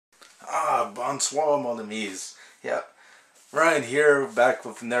bonsoir mon amis. Yeah, Ryan here, back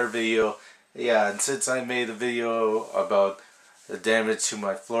with another video. Yeah, and since I made a video about the damage to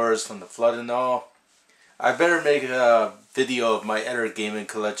my floors from the flood and all, I better make a video of my other gaming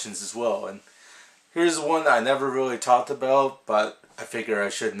collections as well. And here's one I never really talked about, but I figure I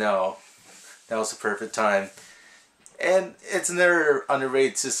should know. Now's the perfect time. And it's another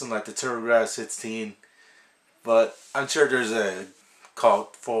underrated system like the TurboGrafx 16, but I'm sure there's a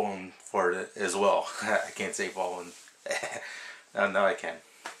cult phone for it as well. I can't say phone. No, I can.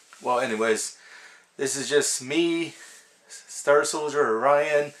 Well, anyways, this is just me, Star Soldier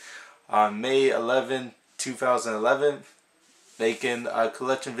Orion, on May 11, 2011, making a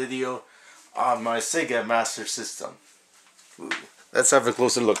collection video on my Sega Master System. Ooh. Let's have a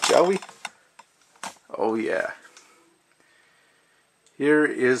closer look, shall we? Oh yeah. Here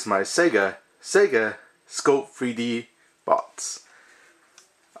is my Sega Scope 3D box.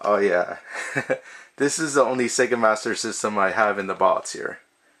 Oh yeah. This is the only Sega Master System I have in the box here.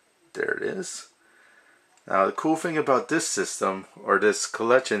 There it is. Now the cool thing about this system, or this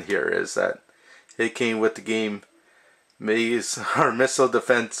collection here, is that it came with the game Maze, or Missile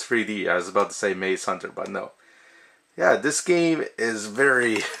Defense 3D. I was about to say Maze Hunter, but no. Yeah, this game is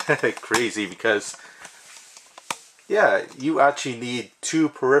very crazy because, yeah, you actually need two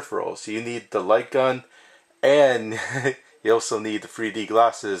peripherals. You need the light gun, and you also need the 3D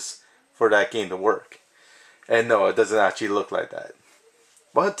glasses for that game to work. And no, it doesn't actually look like that.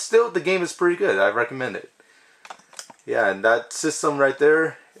 But still, the game is pretty good. I recommend it. Yeah, and that system right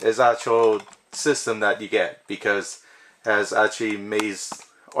there is actual system that you get because it has actually Maze,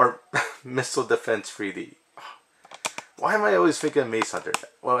 or Missile Defense 3D. Why am I always thinking of Maze Hunter?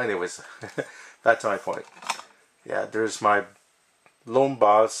 Well, anyways, back to my point. Yeah, there's my lone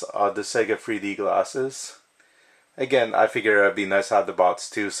boss of the Sega 3D glasses. Again, I figured it'd be nice to have the box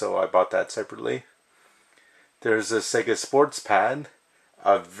too, so I bought that separately. There's a Sega Sports Pad,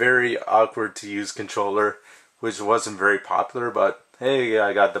 a very awkward to use controller, which wasn't very popular, but hey,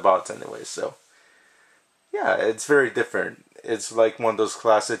 I got the box anyway, so. Yeah, it's very different. It's like one of those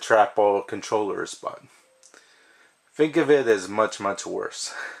classic trackball controllers, but think of it as much, much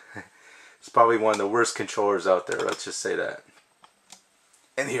worse. It's probably one of the worst controllers out there, let's just say that.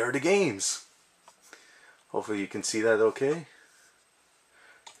 And here are the games. Hopefully you can see that okay.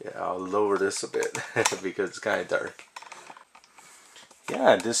 Yeah, I'll lower this a bit because it's kind of dark.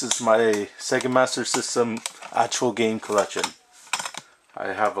 Yeah, this is my Sega Master System actual game collection.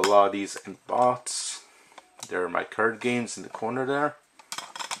 I have a lot of these in box. There are my card games in the corner there.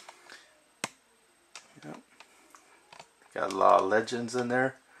 Yep. Got a lot of legends in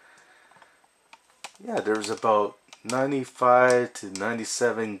there. Yeah, there's about 95 to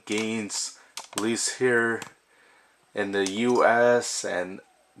 97 games released here in the US, and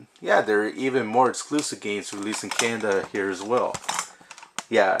yeah, there are even more exclusive games released in Canada here as well.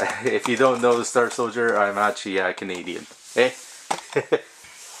 Yeah, if you don't know the Star Soldier, I'm actually Canadian. Eh?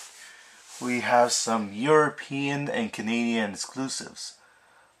 We have some European and Canadian exclusives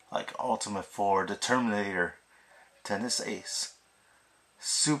like Ultimate 4, The Terminator, Tennis Ace,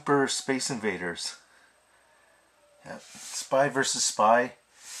 Super Space Invaders, yep. Spy vs. Spy,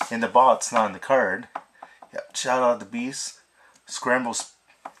 in the box, not in the card. Yep. Shout out the Beast, Scramble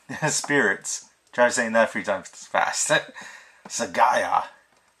Spirits. Try saying that 3 times fast. Sagaya.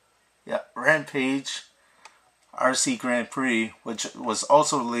 Yeah, Rampage, RC Grand Prix, which was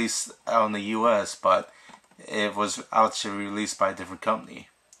also released out in the US, but it was actually released by a different company,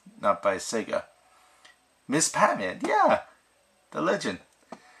 not by Sega. Miss Pac-Man, yeah, the legend.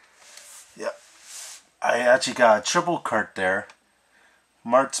 Yep, I actually got a triple cart there.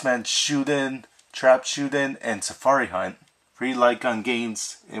 Marksman Shootin', Trap Shootin', and Safari Hunt. 3 light gun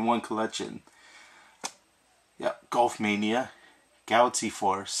games in one collection. Yep, Golf Mania, Galaxy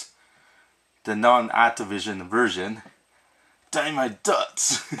Force, the non-Activision version, Dynamite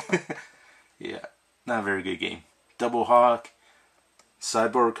Ducks. Yeah, not a very good game. Double Hawk,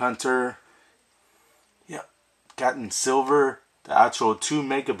 Cyborg Hunter, yeah, Captain Silver, the actual 2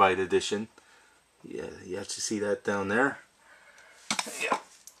 megabyte edition. Yeah, you have to see that down there. Yeah,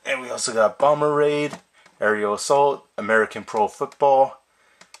 and we also got Bomber Raid, Aerial Assault, American Pro Football,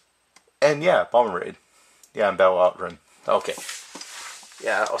 and yeah, Bomber Raid. Yeah, and Battle Outrun. Okay.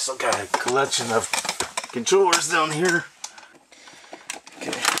 Yeah, I also got a collection of controllers down here.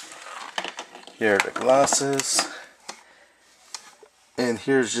 Okay. Here are the glasses. And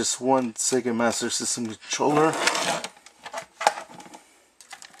here's just one Sega Master System controller.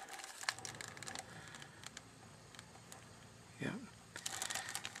 Yeah.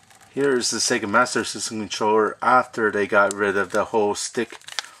 Here's the Sega Master System controller after they got rid of the whole stick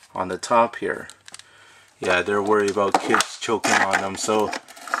on the top here. Yeah, they're worried about kids choking on them, so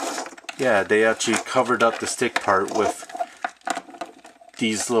yeah, they actually covered up the stick part with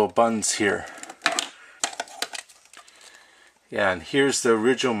these little buttons here. Yeah, and here's the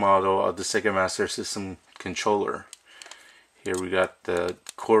original model of the Sega Master System controller. Here we got the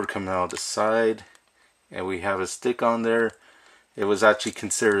cord coming out the side, and we have a stick on there. It was actually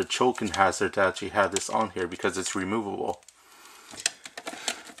considered a choking hazard to actually have this on here because it's removable.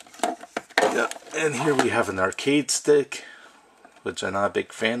 Yeah, and here we have an arcade stick, which I'm not a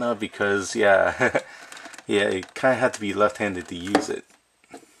big fan of because, yeah, yeah, it kind of had to be left-handed to use it.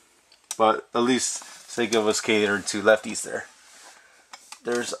 But at least Sega was catered to lefties there.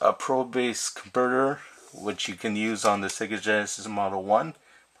 There's a Pro Base converter, which you can use on the Sega Genesis Model 1.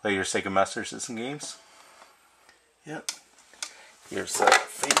 Play your Sega Master System games. Yep. Here's a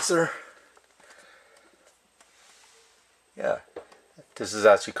phaser. Yeah. This is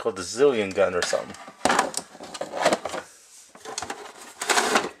actually called the Zillion gun or something.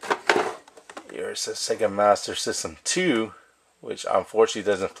 Here's a Sega Master System 2, which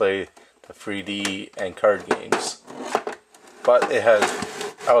unfortunately doesn't play the 3D and card games. But it has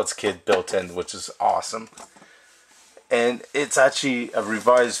Alex Kidd built in, which is awesome. And it's actually a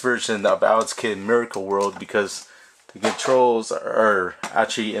revised version of Alex Kidd Miracle World because the controls are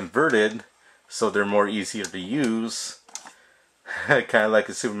actually inverted, so they're more easier to use. Kind of like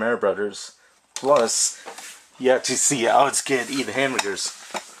a Super Mario Brothers. Plus, you actually see Alex Kidd eat hamburgers.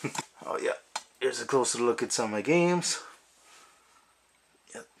 Oh yeah, here's a closer look at some of my games.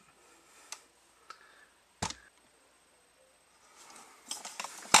 Yep.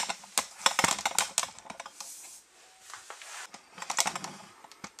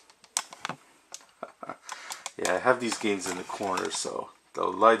 Yeah, I have these games in the corner, so the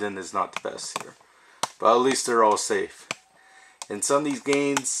lighting is not the best here. But at least they're all safe. And some of these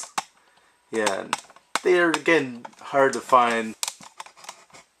games, yeah, they are again hard to find.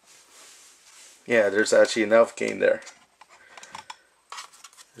 Yeah, there's actually an elf game there.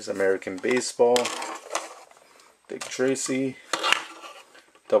 There's American Baseball, Dick Tracy,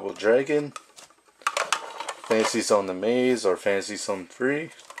 Double Dragon, Fantasy Zone the Maze or Fantasy Zone 3,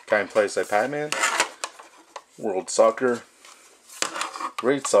 kind of plays like Pac-Man, World Soccer,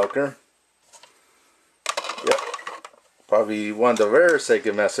 Great Soccer. Yep, probably one of the rare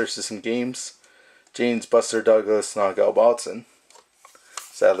Sega Master System games, James Buster Douglas Knockout Botson.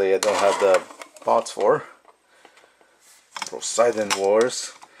 Sadly, I don't have the bots for. Poseidon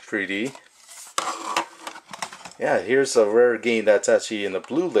Wars 3D. Yeah, here's a rare game that's actually in the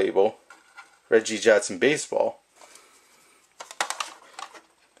blue label, Reggie Jackson Baseball.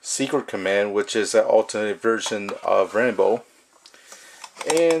 Secret Command, which is an alternate version of Rambo.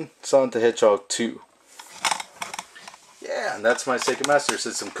 And Sonic the Hedgehog 2. Yeah, and that's my Sega Master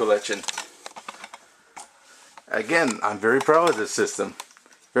System collection. Again, I'm very proud of this system.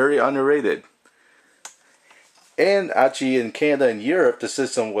 Very underrated. And actually in Canada and Europe, the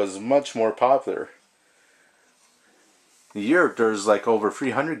system was much more popular. In Europe, there's like over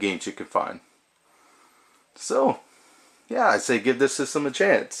 300 games you can find. So, yeah, I say give this system a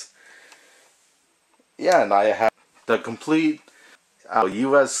chance. Yeah, and I have the complete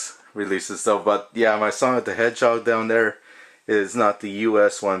US releases though, but yeah, my Sonic the Hedgehog down there is not the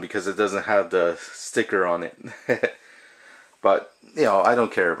US one because it doesn't have the sticker on it. But, you know, I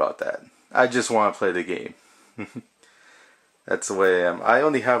don't care about that. I just want to play the game. That's the way I am. I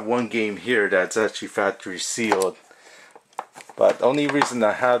only have one game here that's actually factory sealed. But the only reason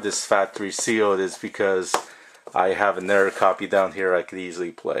I have this factory sealed is because I have another copy down here I could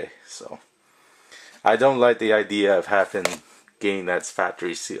easily play. So I don't like the idea of having a game that's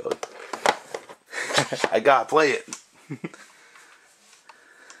factory sealed. I gotta play it.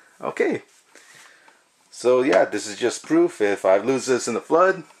 Okay. So yeah, this is just proof if I lose this in the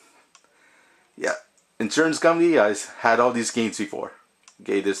flood. Yeah, insurance company, I've had all these games before.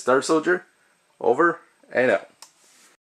 Okay, this Star Soldier, over and out.